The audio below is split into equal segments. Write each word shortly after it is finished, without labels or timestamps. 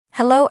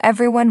Hello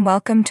everyone,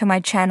 welcome to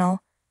my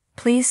channel.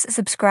 Please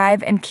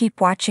subscribe and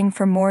keep watching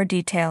for more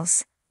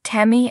details.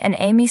 Tammy and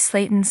Amy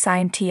Slaton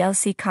signed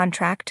TLC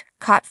contract,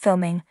 caught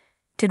filming.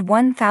 Did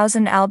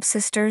 1000 Alb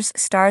Sisters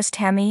stars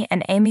Tammy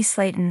and Amy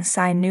Slaton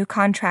sign new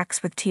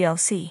contracts with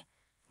TLC?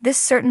 This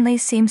certainly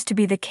seems to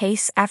be the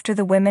case after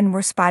the women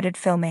were spotted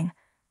filming.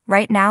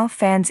 Right now,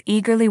 fans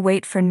eagerly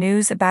wait for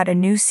news about a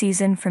new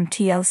season from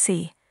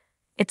TLC.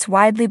 It's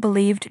widely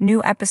believed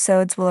new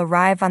episodes will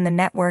arrive on the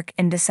network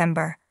in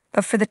December.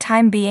 But for the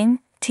time being,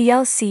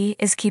 TLC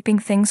is keeping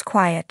things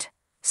quiet.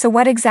 So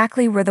what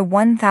exactly were the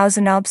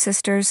 1000 Alb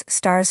Sisters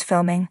stars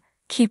filming?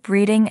 Keep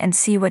reading and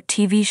see what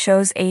TV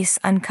shows Ace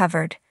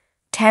uncovered.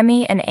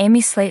 Tammy and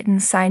Amy Slaton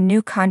sign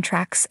new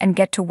contracts and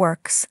get to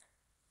works.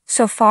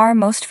 So far,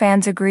 most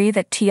fans agree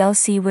that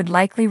TLC would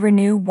likely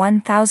renew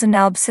 1000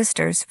 Alb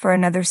Sisters for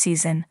another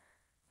season.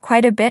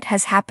 Quite a bit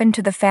has happened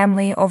to the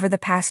family over the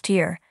past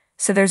year,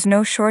 so there's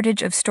no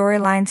shortage of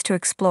storylines to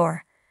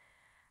explore.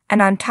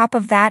 And on top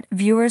of that,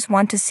 viewers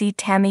want to see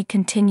Tammy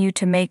continue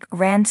to make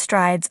grand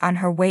strides on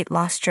her weight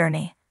loss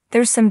journey.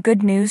 There's some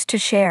good news to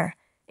share.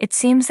 It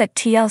seems that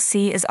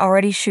TLC is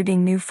already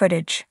shooting new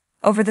footage.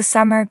 Over the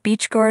summer,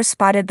 beachgoers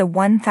spotted the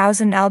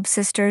 1000 Alb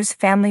Sisters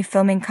family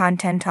filming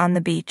content on the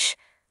beach.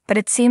 But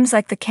it seems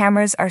like the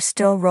cameras are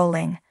still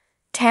rolling.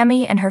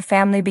 Tammy and her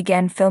family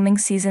began filming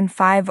season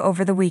 5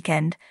 over the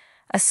weekend,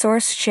 a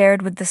source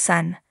shared with The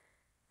Sun.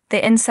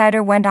 The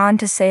insider went on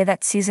to say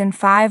that season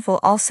 5 will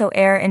also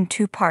air in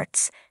 2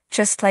 parts,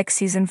 just like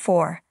season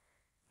 4.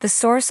 The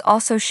source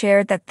also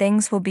shared that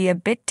things will be a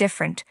bit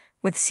different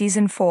with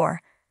season 4,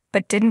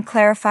 but didn't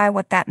clarify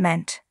what that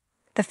meant.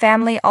 The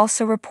family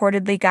also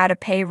reportedly got a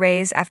pay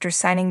raise after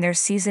signing their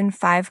season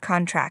 5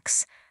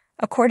 contracts.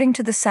 According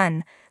to The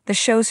Sun, the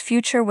show's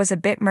future was a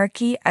bit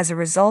murky as a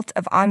result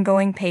of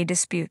ongoing pay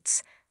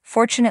disputes.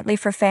 Fortunately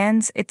for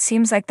fans, it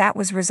seems like that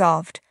was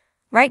resolved.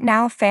 Right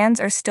now, fans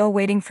are still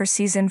waiting for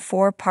Season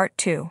 4 Part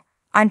 2.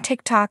 On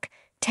TikTok,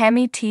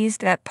 Tammy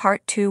teased that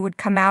Part 2 would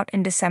come out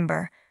in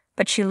December,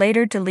 but she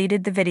later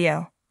deleted the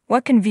video.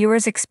 What can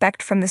viewers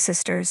expect from the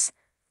sisters?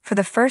 For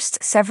the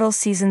first several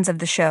seasons of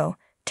the show,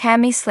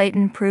 Tammy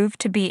Slaton proved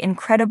to be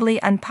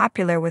incredibly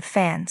unpopular with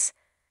fans.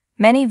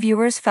 Many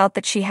viewers felt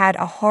that she had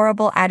a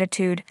horrible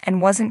attitude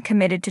and wasn't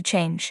committed to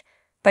change.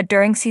 But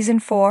during Season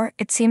 4,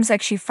 it seems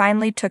like she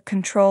finally took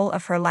control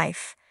of her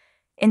life.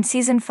 In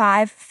Season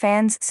 5,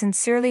 fans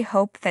sincerely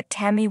hope that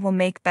Tammy will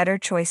make better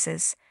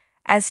choices.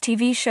 As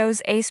TV shows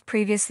Ace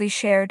previously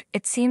shared,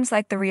 it seems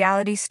like the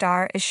reality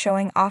star is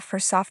showing off her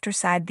softer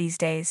side these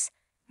days.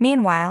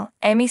 Meanwhile,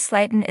 Amy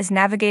Slaton is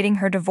navigating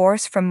her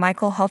divorce from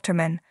Michael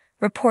Halterman.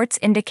 Reports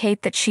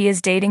indicate that she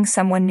is dating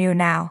someone new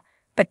now,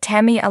 but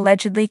Tammy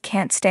allegedly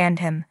can't stand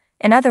him.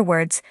 In other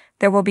words,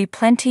 there will be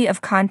plenty of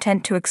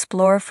content to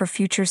explore for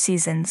future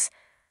seasons.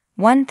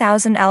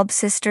 1000 Alb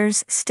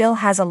Sisters still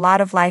has a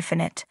lot of life in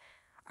it.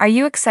 Are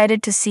you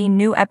excited to see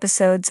new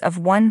episodes of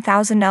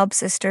 1000 Alb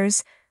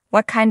Sisters?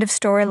 What kind of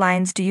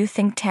storylines do you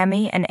think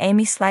Tammy and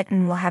Amy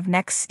Slaton will have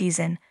next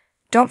season?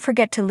 Don't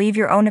forget to leave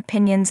your own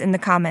opinions in the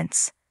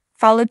comments.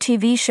 Follow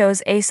TV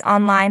shows Ace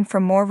online for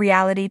more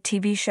reality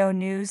TV show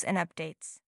news and updates.